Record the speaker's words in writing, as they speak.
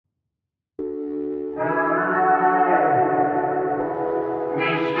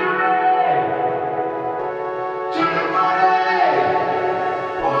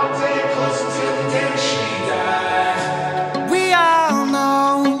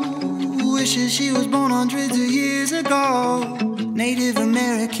ago, Native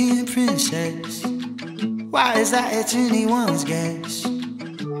American princess. Why is that? It's anyone's guess.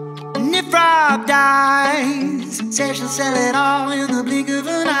 And if Rob dies, says she'll sell it all in the blink of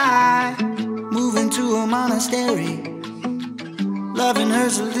an eye. Moving to a monastery, loving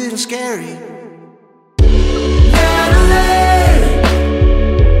her's a little scary. Natalie,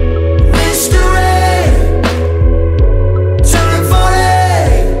 mystery, turning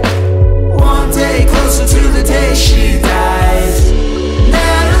 40, one day closer to the day she dies.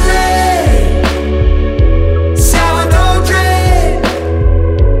 Natalie, sourdough dream,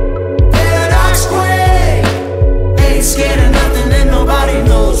 paradox queen, ain't scared of nothing and nobody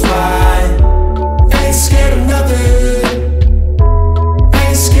knows why. Ain't scared of nothing,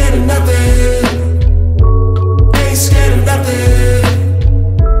 ain't scared of nothing, ain't scared of nothing.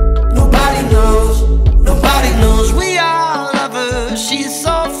 Nobody knows, we all love her. She's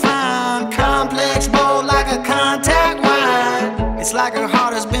so fine, complex, bold like a contact wine. It's like her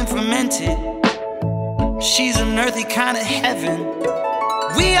heart has been fermented. She's an earthy kind of heaven.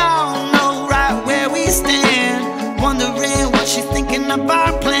 We all know right where we stand, wondering what she's thinking of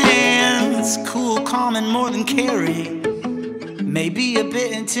our plans. Cool, calm, and more than caring, maybe a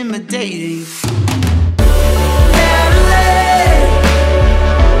bit intimidating.